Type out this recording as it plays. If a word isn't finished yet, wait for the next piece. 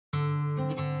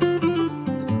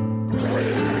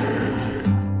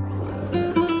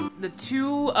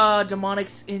two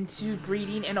demonics into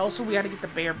breeding, and also we gotta get the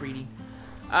bear breeding.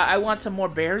 I want some more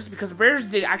bears because the bears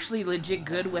did actually legit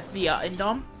good with the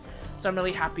Indom, so I'm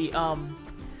really happy.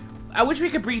 I wish we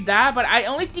could breed that, but I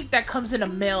only think that comes in a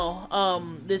male.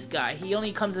 This guy, he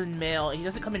only comes in male. He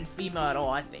doesn't come in female at all,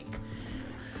 I think.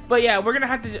 But yeah, we're gonna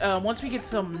have to once we get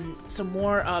some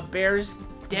more bears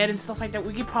dead and stuff like that,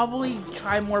 we could probably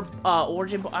try more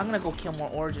origin. But I'm gonna go kill more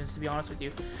origins, to be honest with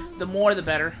you. The more, the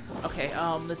better. Okay,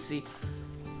 let's see.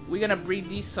 We're gonna breed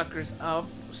these suckers up.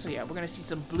 So yeah, we're gonna see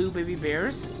some blue baby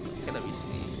bears. Okay, let me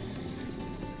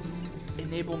see.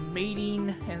 Enable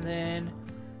mating, and then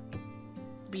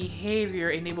behavior,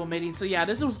 enable mating. So yeah,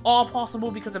 this was all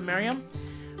possible because of Miriam.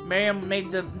 Miriam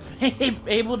made the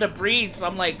able to breed, so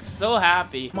I'm like so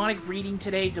happy. Demonic breeding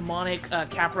today, demonic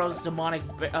capros, demonic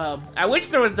I wish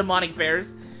there was demonic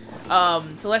bears,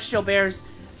 celestial bears,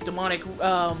 demonic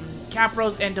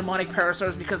capros, and demonic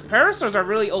parasaurs, because parasaurs are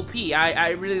really OP.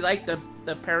 I really like the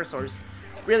parasaurs.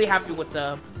 Really happy with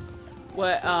the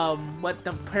what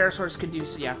the parasaurs can do.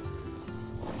 So yeah,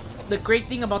 the great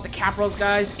thing about the capros,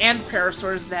 guys, and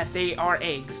parasaurs, that they are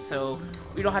eggs, so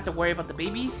we don't have to worry about the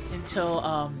babies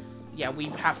until yeah, we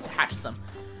have to hatch them.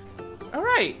 All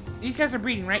right, these guys are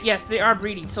breeding, right? Yes, they are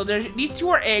breeding. So there's these two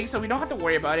are eggs, so we don't have to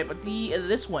worry about it. But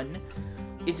this one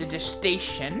is a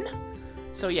gestation.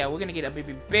 So yeah, we're gonna get a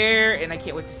baby bear, and I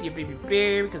can't wait to see a baby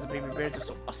bear because the baby bears are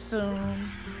so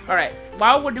awesome. All right,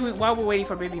 while we're waiting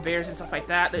for baby bears and stuff like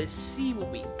that, let's see what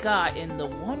we got in the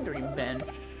wandering bin.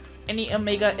 Any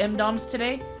Omega Indoms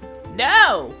today?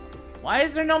 No! Why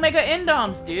is there no Mega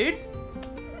Indoms, dude?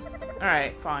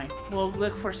 Alright, fine. We'll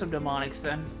look for some demonics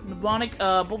then. Demonic,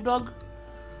 Bulldog?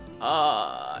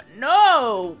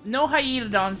 No! No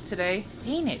Hyenodons today.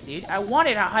 Dang it, dude. I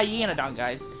wanted a Hyenodon,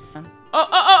 guys.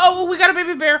 Oh, we got a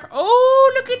baby bear.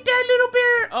 Oh, look at that little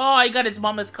bear. Oh, I got its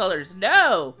mama's colors.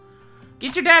 No!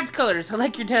 Get your dad's colors. I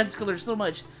like your dad's colors so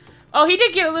much. Oh, he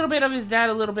did get a little bit of his dad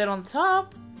a little bit on the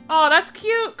top. Oh, that's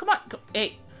cute. Come on.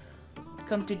 Hey.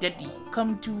 Come to daddy.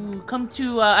 Come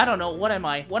to, I don't know. What am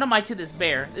I? What am I to this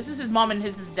bear? This is his mom and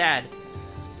his dad.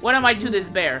 What am I to this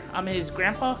bear? I'm his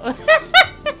grandpa?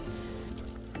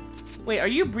 Wait, are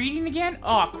you breeding again?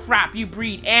 Oh, crap. You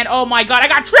breed. And, oh my god, I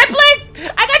got triplets!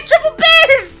 I got triple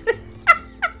bears!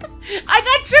 I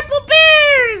got triple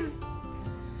bears!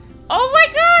 Oh my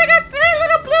god, I got 3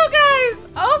 little blue guys!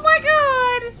 Oh my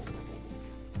god!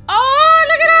 Oh,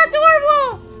 look at that,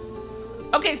 adorable!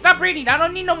 Okay, stop breeding. I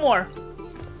don't need no more.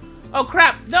 Oh,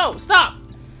 crap. No, stop.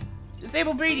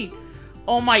 Disable breeding.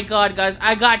 Oh my god, guys.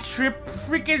 I got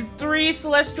freaking 3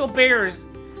 celestial bears.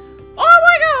 Oh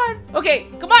my god. Okay,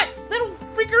 come on, little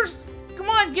freakers. Come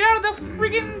on, get out of the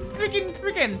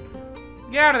freaking.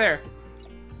 Get out of there.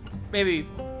 Baby,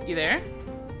 you there?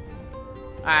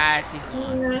 Ah, she's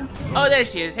gone. Oh, there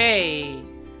she is. Hey.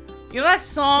 You know that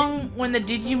song when the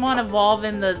Digimon evolve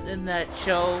in that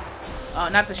show?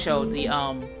 Not the show, in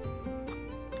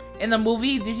the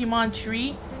movie Digimon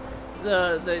Tree,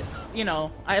 you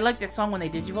know, I like that song when they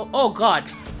digivolve. Oh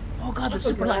god, the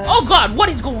super light. Oh god, what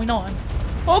is going on?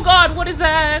 Oh god, what is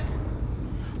that?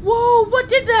 Whoa, what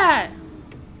did that?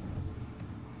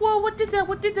 Whoa, what did that?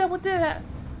 What did that?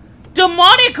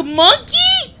 Demonic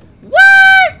monkey?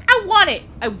 What? I want it.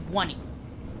 I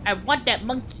want that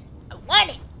monkey. I want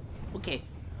it. Okay,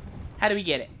 how do we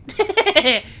get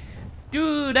it?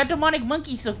 Dude, that demonic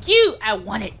monkey's so cute. I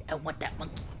want it. I want that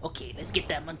monkey. Okay, let's get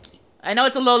that monkey. I know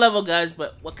it's a low level, guys,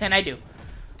 but what can I do?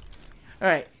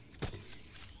 Alright.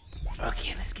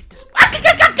 Okay, let's get this. I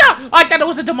thought it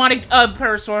was a demonic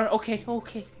parasaur. Okay.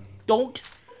 Don't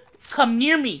come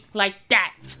near me like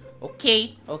that.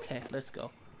 Okay, let's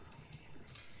go.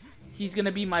 He's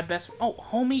gonna be my best. Oh,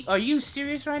 homie, are you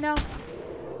serious right now?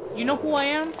 You know who I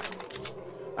am?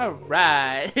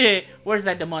 Alright. Where's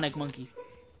that demonic monkey?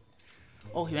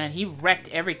 Oh, man, he wrecked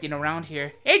everything around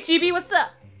here. Hey, GB, what's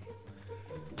up?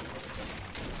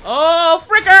 Oh,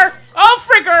 fricker! Oh,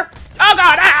 fricker! Oh,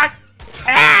 God!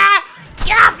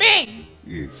 Get off me!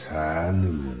 It's high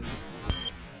noon.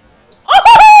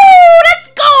 Oh,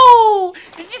 let's go!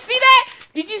 Did you see that?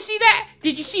 Did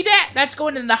you see that? That's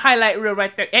going in the highlight reel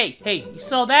right there. Hey, you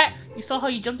saw that? You saw how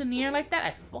you jumped in the air like that?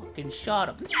 I fucking shot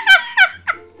him.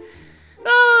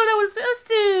 Oh, that was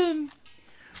awesome.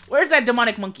 Where's that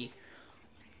demonic monkey?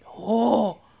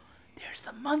 Oh, there's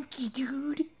the monkey,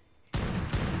 dude.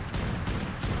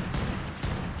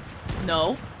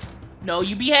 No,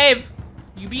 you behave.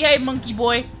 You behave, monkey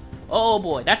boy. Oh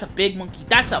boy, that's a big monkey.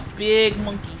 That's Godzilla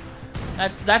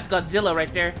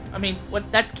right there. I mean,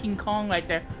 that's King Kong right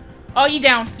there. Oh, he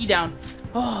down.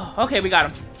 Oh, okay, we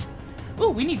got him.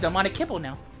 Ooh, we need demonic kibble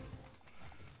now.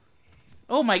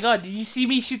 Oh my god, did you see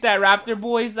me shoot that raptor,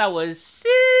 boys? That was sick!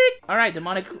 Alright,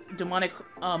 demonic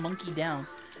monkey down.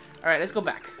 Alright, let's go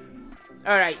back.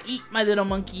 Alright, eat my little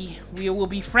monkey. We will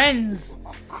be friends.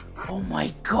 Oh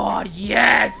my god,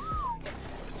 yes!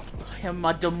 I am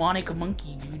a demonic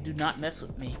monkey, dude. Do not mess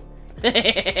with me.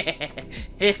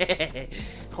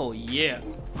 Oh yeah.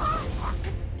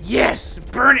 Yes!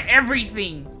 Burn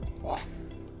everything!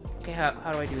 Okay,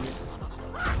 how do I do this?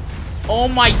 Oh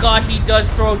my god, he does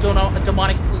throw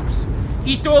demonic poops.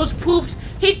 He throws poops!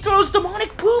 He throws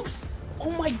demonic poops!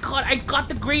 Oh my god, I got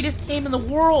the greatest tame in the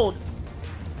world!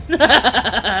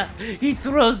 He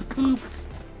throws poops.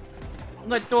 I'm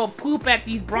gonna throw a poop at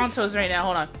these Brontos right now,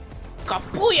 hold on.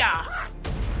 Kabooyah!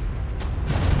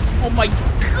 Oh my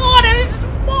god, that is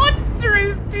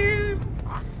monstrous, dude!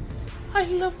 I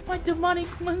love my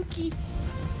demonic monkey.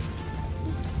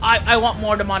 I want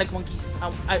more demonic monkeys.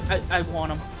 I want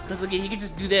them. Because look at, he can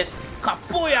just do this.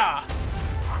 Kabooyah!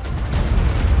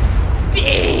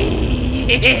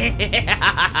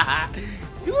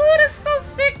 Dude, it's so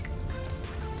sick!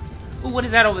 Ooh, what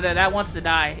is that over there? That wants to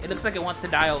die. It looks like it wants to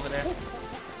die over there.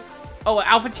 Oh,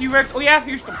 Alpha T-Rex. Oh yeah,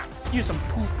 here's some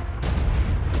poop.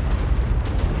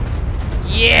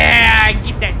 Yeah,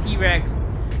 get that T-Rex.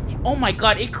 Oh my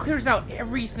god, it clears out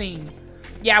everything.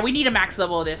 Yeah, we need a max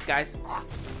level of this, guys.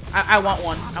 I want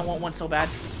one. I want one so bad.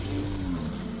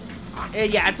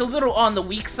 Yeah, it's a little on the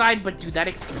weak side, but dude, that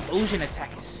explosion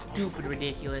attack is stupid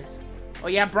ridiculous. Oh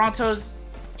yeah, Brontos.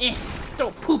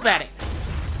 Throw poop at it.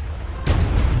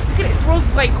 Look at it, it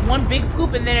throws like one big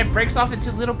poop and then it breaks off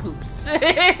into little poops.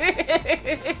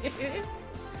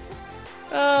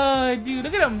 Oh, dude,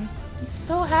 look at him. He's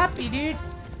so happy, dude.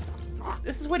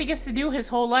 This is what he gets to do his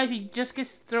whole life. He just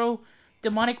gets to throw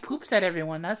demonic poops at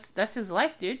everyone. That's his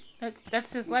life, dude.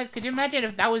 That's his life. Could you imagine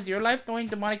if that was your life, throwing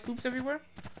demonic poops everywhere?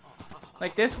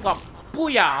 Like this? Got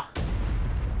booyah!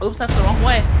 Oops, that's the wrong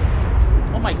way.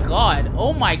 Oh my god.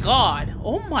 Oh my god.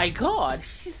 Oh my god.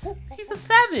 He's a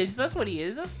savage. That's what he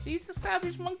is. He's a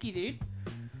savage monkey, dude.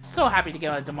 So happy to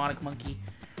get a demonic monkey.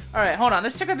 Alright, hold on.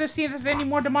 Let's check out to see if there's any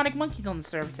more demonic monkeys on the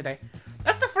server today.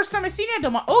 That's the first time I've seen a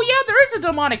demonic. Oh yeah, there is a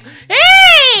demonic.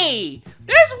 Hey!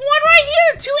 There's one right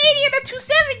here, 280 and a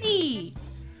 270.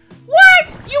 What?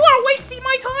 You are wasting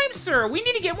my time, sir. We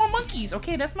need to get more monkeys.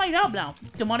 Okay, that's my job now.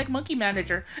 Demonic monkey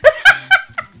manager.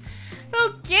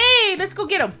 Okay, let's go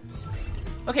get him.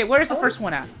 Okay, where's the first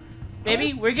one at?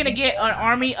 Baby, we're gonna get an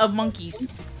army of monkeys.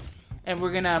 And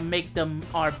we're gonna make them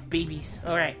our babies.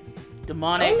 Alright.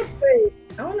 Demonic.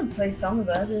 I wanna play some of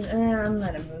us. I'm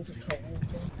not a mood to play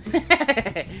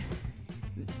anything.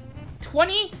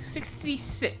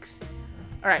 2066.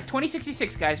 Alright,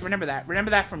 2066, guys. Remember that.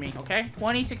 Remember that for me, okay?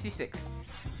 2066.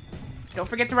 Don't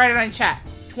forget to write it on chat.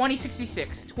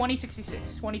 2066.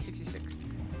 2066. 2066.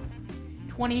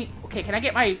 20. Okay, can I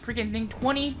get my freaking thing?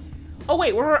 20. Oh,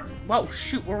 wait. We're. Whoa,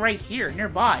 shoot. We're right here,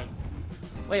 nearby.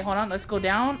 Wait, hold on. Let's go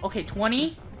down. Okay,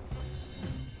 20.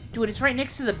 Dude, it's right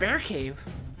next to the bear cave.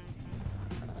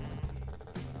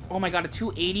 Oh my god, a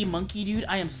 280 monkey, dude.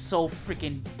 I am so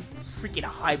freaking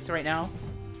hyped right now.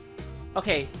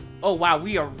 Okay. Oh, wow.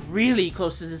 We are really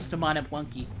close to this demonic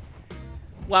monkey.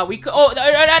 Wow, we could... Oh,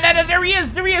 there he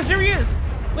is. There he is. There he is.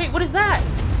 Wait, what is that?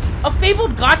 A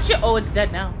fabled gotcha? Oh, it's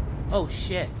dead now. Oh,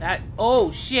 shit.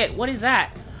 Oh, shit. What is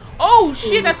that? Oh,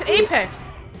 shit. That's an apex.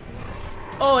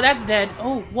 Oh, that's dead.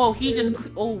 Oh, whoa. He just...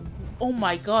 Oh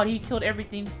my god. He killed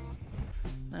everything.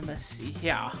 Let me see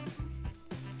here.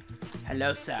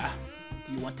 Hello, sir.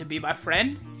 Do you want to be my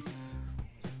friend?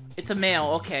 It's a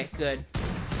male. Okay, good.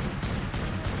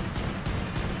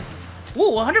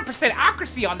 Ooh, 100%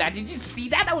 accuracy on that. Did you see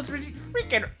that? That was really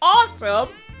freaking awesome.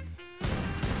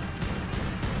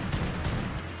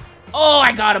 Oh,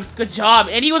 I got him. Good job.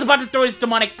 And he was about to throw his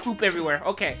demonic poop everywhere.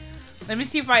 Okay. Let me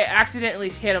see if I accidentally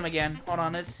hit him again. Hold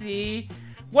on. Let's see.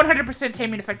 100%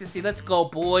 taming effectiveness. Let's go,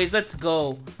 boys. Let's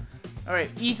go.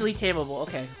 Alright. Easily tameable.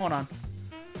 Okay. Hold on.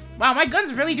 Wow, my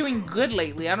gun's really doing good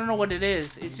lately. I don't know what it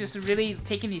is. It's just really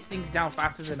taking these things down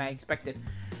faster than I expected.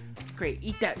 Great.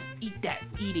 Eat that. Eat that.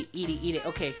 Eat it. Eat it. Eat it.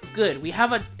 Okay, good. We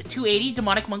have a 280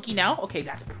 demonic monkey now. Okay,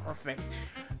 that's perfect.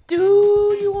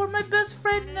 Dude, you are my best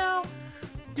friend now.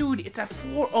 Dude, it's at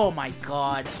 4. Oh my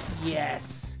god.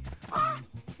 Yes.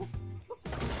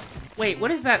 Wait,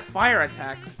 what is that fire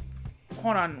attack?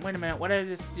 Hold on. Wait a minute. What did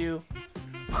this do?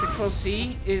 Control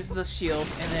C is the shield,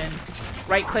 and then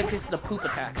right click is the poop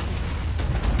attack.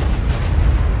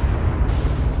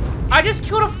 I just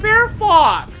killed a fair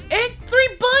fox and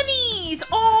 3 bunnies.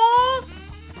 Aww.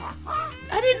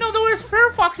 I didn't know there was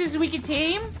fair foxes we could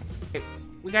tame. Okay,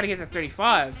 we gotta get to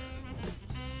 35.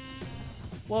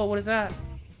 Whoa, what is that?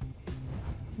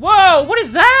 Whoa, what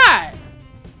is that?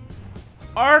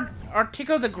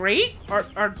 Artico the Great?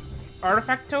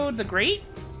 Artifacto the Great?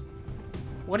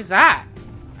 What is that?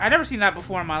 I've never seen that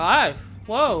before in my life.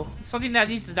 Whoa, something that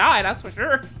needs to die, that's for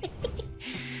sure.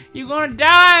 You're gonna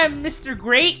die, Mr.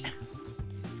 Great.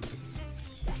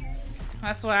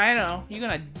 That's what I know. You're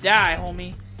gonna die,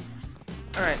 homie.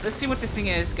 Alright, let's see what this thing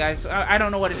is, guys. I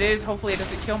don't know what it is. Hopefully it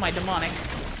doesn't kill my demonic.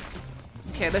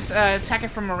 Okay, let's attack it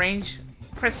from a range.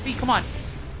 Press C, come on.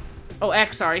 Oh,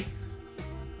 X, sorry.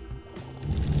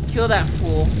 Kill that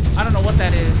fool. I don't know what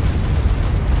that is.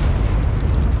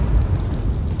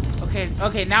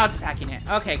 Okay, now it's attacking it.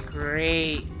 Okay,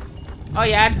 great. Oh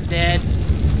yeah, it's dead.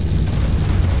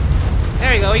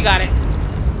 There you go, we got it.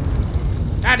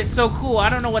 That is so cool. I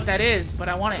don't know what that is, but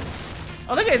I want it.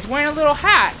 Oh, look at it, it's wearing a little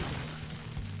hat.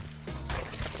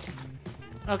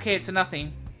 Okay, it's a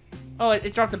nothing. Oh,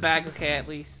 it dropped a bag. Okay, at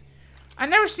least. I've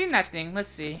never seen that thing.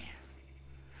 Let's see.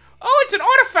 Oh, it's an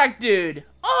artifact, dude.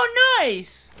 Oh,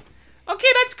 nice. Okay,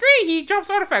 that's great. He drops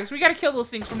artifacts. We gotta kill those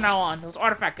things from now on. Those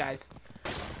artifact guys.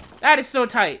 That is so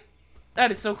tight.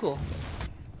 That is so cool.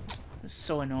 It's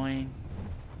so annoying.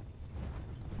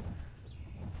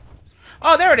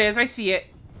 Oh, there it is. I see it.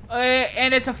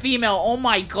 And it's a female. Oh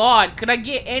my god. Could I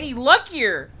get any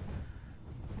luckier?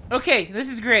 Okay, this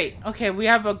is great. Okay, we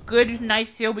have a good,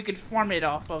 nice hill we could farm it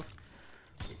off of.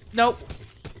 Nope.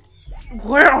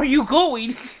 Where are you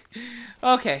going?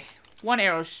 Okay. One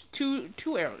arrow. Two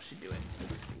arrows should do it.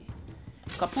 Let's see.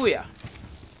 Kapuya.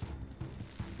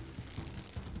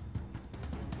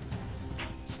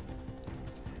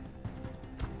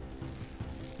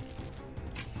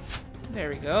 There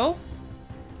we go.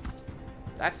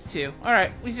 That's 2.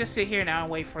 Alright, we just sit here now and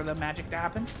wait for the magic to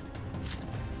happen.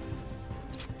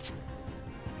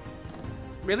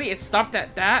 Really? It stopped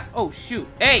at that? Oh, shoot.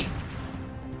 Hey!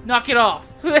 Knock it off.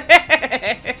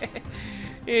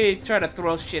 He tried to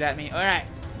throw shit at me. Alright.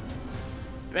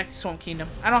 Back to Swamp Kingdom.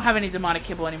 I don't have any demonic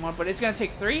kibble anymore, but it's gonna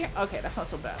take 3? Okay, that's not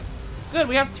so bad. Good,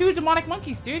 we have 2 demonic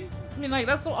monkeys, dude. I mean, like,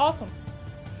 that's so awesome.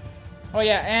 Oh,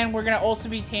 yeah, and we're gonna also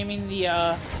be taming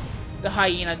the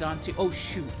hyena don too. Oh,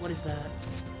 shoot. What is that?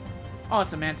 Oh,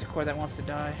 it's a manticore that wants to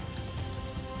die.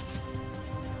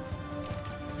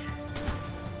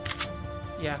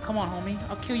 Yeah, come on, homie.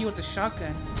 I'll kill you with the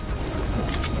shotgun.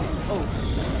 Oh,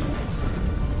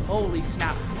 holy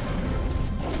snap.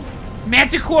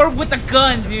 Manticore with a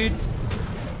gun, dude.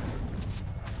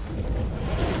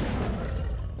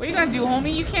 What are you gonna do,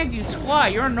 homie? You can't do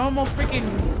squat. You're a normal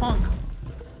freaking punk.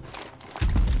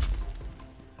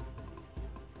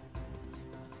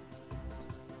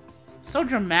 So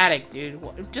dramatic, dude.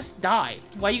 Just die.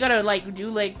 Why you gotta, like,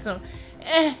 do, like, some...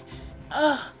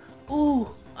 ooh,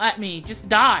 at me. Just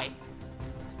die.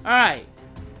 Alright.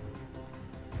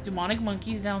 Demonic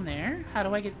monkeys down there. How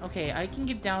do I get... Okay, I can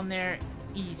get down there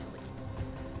easily.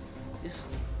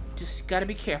 Just gotta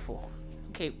be careful.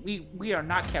 Okay, we are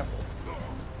not careful.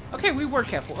 Okay, we were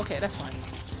careful. Okay, that's fine.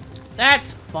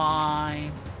 That's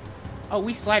fine. Oh,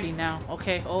 we sliding now.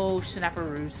 Okay. Oh,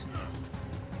 snapperoos.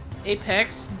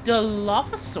 Apex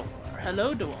Dilophosaur.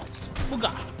 Hello, Dilophosaur.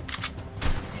 Booga.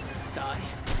 Die.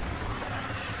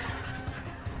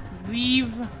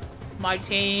 Leave my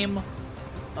tame.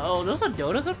 Oh, those are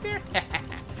dodos up there?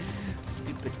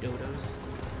 Stupid dodos.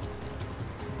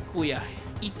 Booyah.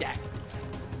 Eat that.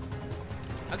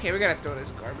 Okay, we gotta throw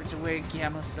this garbage away.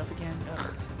 Gamma stuff again.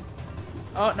 Ugh.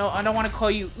 Oh, no, I don't want to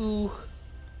call you ooh.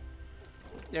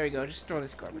 There we go. Just throw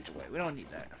this garbage away. We don't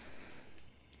need that.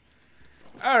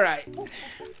 Alright.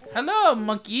 Hello,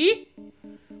 monkey.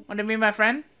 Want to be my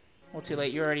friend? Well, too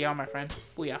late. You're already on, my friend.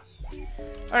 Booyah.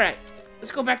 Alright.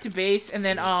 Let's go back to base and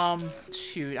then,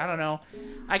 shoot. I don't know.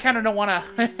 I kind of don't want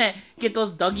to get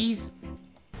those duggies.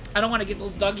 I don't want to get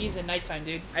those duggies at nighttime,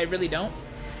 dude. I really don't.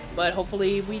 But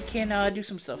hopefully we can do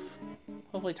some stuff.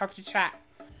 Hopefully talk to chat.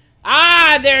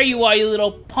 Ah, there you are, you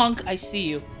little punk. I see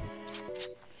you.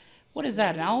 What is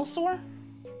that, an Allosaur?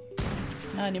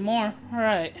 Not anymore.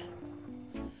 Alright.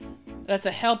 That's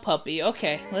a hell puppy.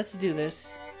 Okay, let's do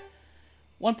this.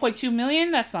 1.2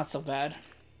 million? That's not so bad.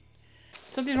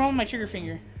 Something's wrong with my trigger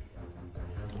finger.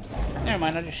 Never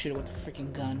mind, I'll just shoot it with the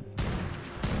freaking gun.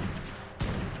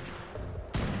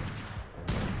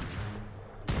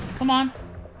 Come on.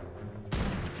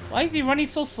 Why is he running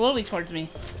so slowly towards me?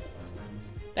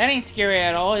 That ain't scary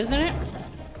at all, isn't it?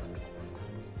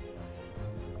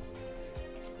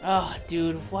 Oh,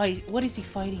 dude, why? What is he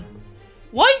fighting?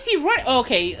 Why is he running? Oh,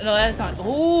 okay, no, that's not.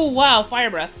 Oh, wow, fire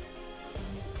breath.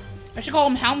 I should call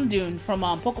him Houndoom from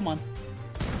Pokemon.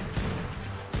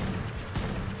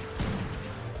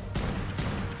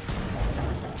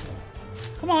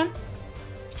 Come on.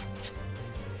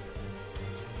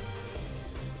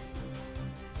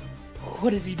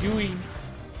 What is he doing?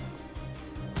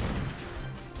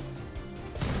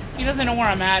 He doesn't know where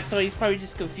I'm at, so he's probably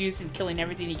just confused and killing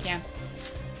everything he can.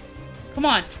 Come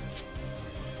on.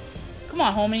 Come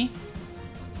on, homie.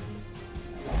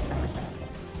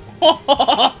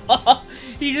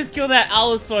 He just killed that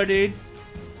Allosaur, dude.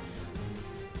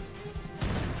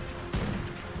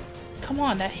 Come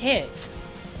on, that hit.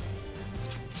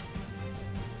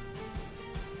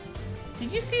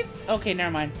 Did you see? Okay,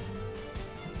 never mind.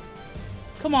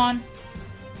 Come on.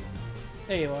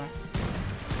 There you are.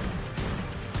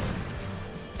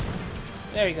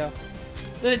 There you go.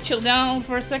 Let it chill down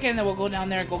for a second, then we'll go down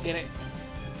there and go get it.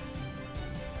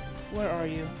 Where are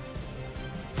you?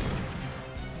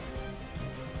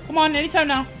 Come on, anytime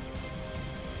now.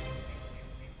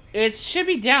 It should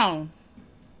be down.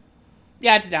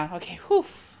 Yeah, it's down. Okay, whew.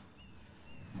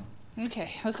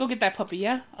 Okay, let's go get that puppy,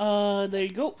 yeah? There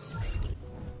you go.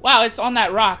 Wow, it's on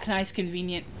that rock. Nice,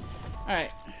 convenient.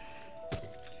 Alright.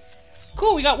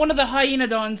 Cool, we got one of the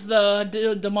hyenodons,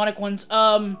 the demonic ones.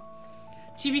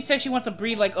 Chibi said she wants to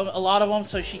breed, like, a lot of them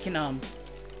so she can,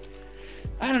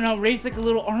 I don't know, raise, like, a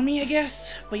little army, I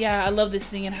guess? But yeah, I love this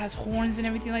thing. It has horns and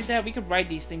everything like that. We could ride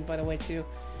these things, by the way, too.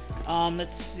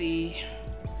 Let's see.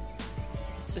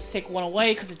 Let's take one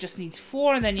away, because it just needs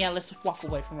 4, and then, yeah, let's just walk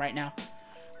away from right now.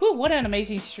 Whew, what an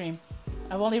amazing stream.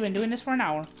 I've only been doing this for an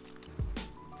hour.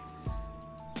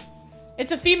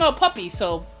 It's a female puppy,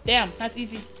 so, damn, that's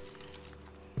easy.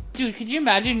 Dude, could you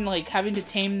imagine, like, having to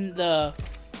tame the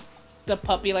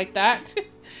puppy like that?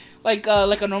 like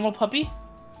a normal puppy?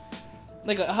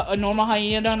 Like a normal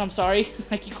hyenodon, I'm sorry.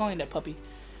 I keep calling that puppy.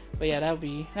 But yeah, that'd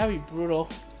be brutal.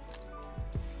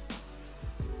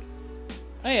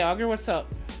 Hey, Augur, what's up?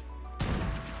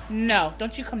 No,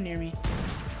 don't you come near me.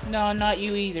 No, not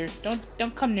you either.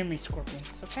 Don't come near me,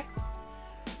 scorpions, okay?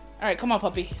 Alright, come on,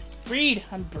 puppy. Breed.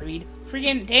 I'm breed.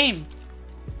 Freaking tame.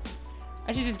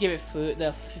 I should just give it food,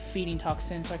 the feeding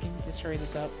toxin, so I can just hurry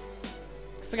this up.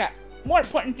 Because I got more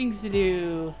important things to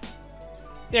do.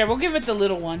 There, we'll give it the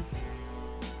little one.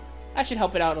 That should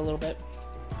help it out a little bit.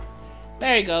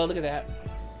 There you go, look at that.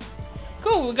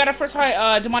 Cool, we got our first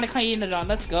demonic hyenodon.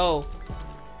 Let's go.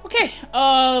 Okay,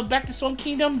 back to Swamp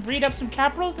Kingdom, breed up some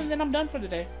Capros, and then I'm done for the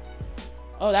day.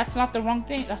 Oh, that's not the wrong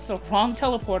thing. That's the wrong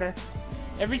teleporter.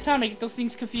 Every time I get those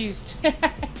things confused.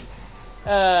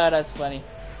 That's funny.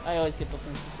 I always get those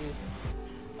things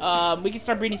confused. We can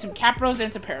start breeding some Capros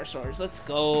and some Parasaurs. Let's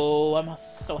go. I'm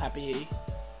so happy.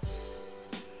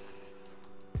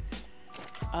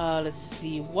 Let's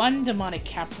see. 1 demonic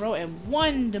Capro and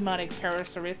 1 demonic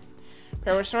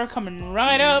Parasaur coming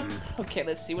right up. Okay,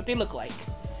 let's see what they look like.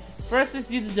 First, let's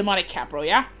do the demonic Capro,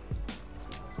 yeah?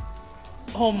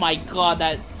 Oh my god,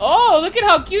 that... Oh, look at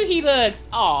how cute he looks.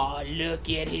 Oh, look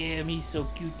at him. He's so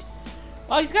cute.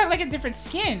 Oh, he's got like a different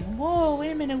skin. Whoa,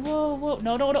 wait a minute. Whoa, whoa.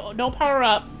 No, don't power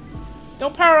up.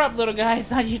 Don't power up, little guy.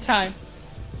 It's not your time.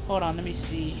 Hold on, let me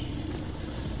see.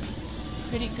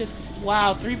 Pretty good.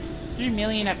 Wow, 3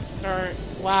 million at the start.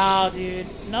 Wow, dude.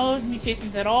 No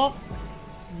mutations at all.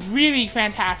 Really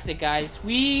fantastic, guys.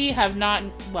 We have not...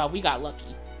 Well, we got lucky.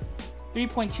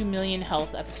 3.2 million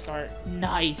health at the start.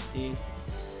 Nice, dude.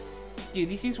 Dude,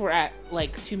 these things were at,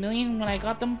 like, 2 million when I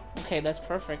got them. Okay, that's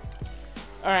perfect.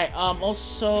 Alright,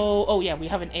 also... Oh, yeah, we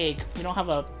have an egg. We don't have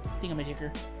a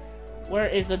thingamajigger. Where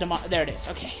is the demonic... There it is.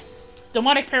 Okay.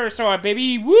 Demonic Parasaur,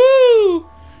 baby. Woo!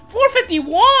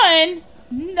 451?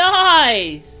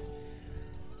 Nice!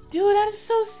 Dude, that is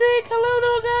so sick. Hello,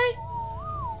 little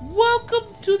guy.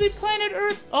 Welcome to the planet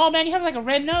Earth. Oh, man, you have, like, a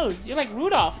red nose. You're like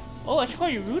Rudolph. Oh, I should call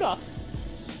you Rudolph.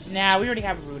 Nah, we already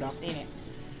have a Rudolph. Dang it.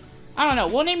 I don't know.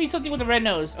 We'll name you something with a red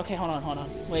nose. Okay, hold on.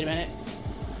 Wait a minute.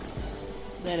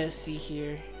 Let us see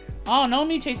here. Oh, no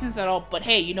mutations at all. But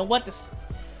hey, you know what?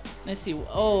 Let's see.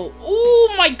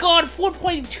 Oh my god,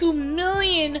 4.2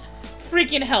 million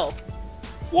freaking health.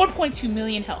 4.2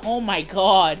 million health. Oh my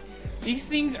god. These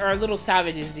things are little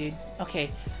savages, dude.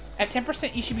 Okay. At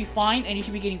 10%, you should be fine, and you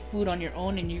should be getting food on your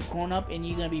own, and you're grown up, and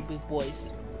you're gonna be big boys.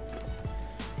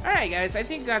 Alright, guys. I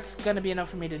think that's gonna be enough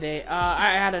for me today.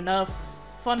 I had enough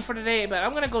fun for today, but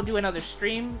I'm gonna go do another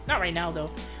stream. Not right now, though.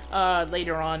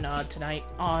 Later on tonight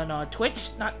on Twitch.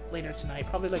 Not later tonight.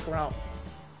 Probably like around...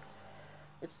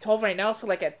 It's 12 right now, so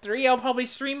like at 3 I'll probably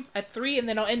stream. At 3, and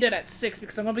then I'll end it at 6,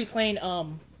 because I'm gonna be playing,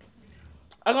 I'm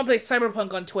gonna play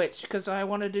Cyberpunk on Twitch, because I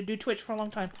wanted to do Twitch for a long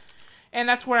time. And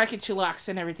that's where I can chillax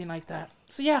and everything like that.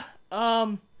 So yeah,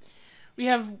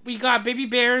 we got baby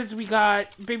bears, we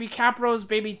got baby Capros,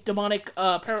 baby demonic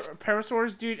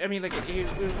Parasaurs, dude. I mean, like, it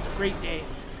was a great day.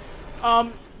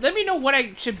 Let me know what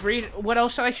I should breed, what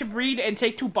else I should breed, and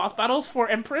take 2 boss battles for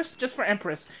Empress, just for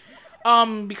Empress.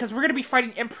 because we're gonna be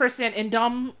fighting Empress and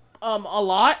Indom a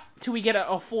lot till we get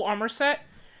a full armor set,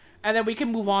 and then we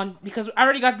can move on because I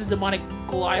already got the demonic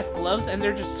Goliath gloves and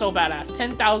they're just so badass.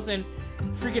 10,000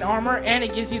 freaking armor, and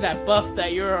it gives you that buff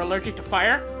that you're allergic to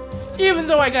fire, even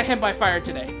though I got hit by fire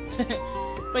today.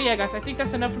 But yeah, guys, I think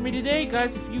that's enough for me today.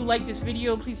 Guys, if you like this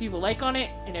video, please leave a like on it,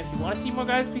 and if you want to see more,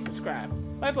 guys, please subscribe.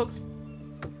 Bye, folks.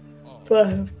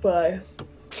 Bye.